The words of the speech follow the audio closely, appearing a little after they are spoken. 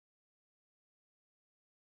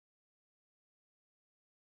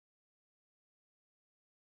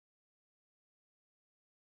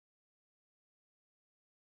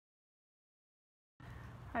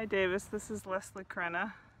Hi Davis, this is Leslie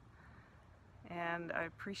Crenna, and I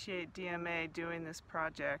appreciate DMA doing this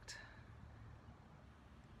project.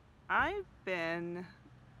 I've been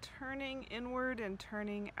turning inward and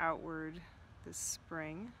turning outward this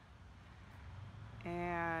spring,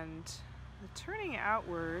 and the turning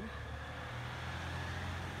outward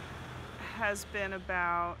has been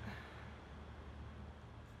about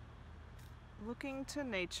looking to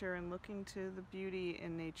nature and looking to the beauty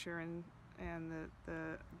in nature and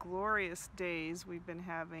the glorious days we've been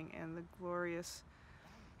having and the glorious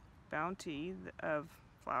bounty of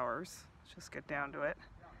flowers, let's just get down to it,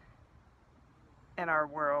 in our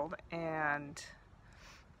world, and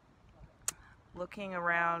looking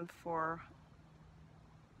around for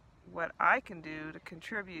what I can do to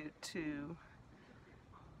contribute to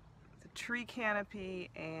the tree canopy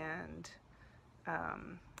and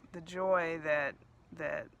the joy that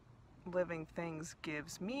living things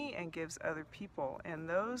gives me and gives other people. And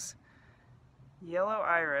those yellow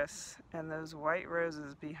iris and those white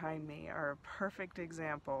roses behind me are a perfect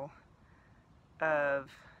example of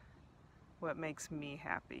what makes me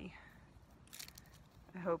happy.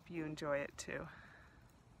 I hope you enjoy it too.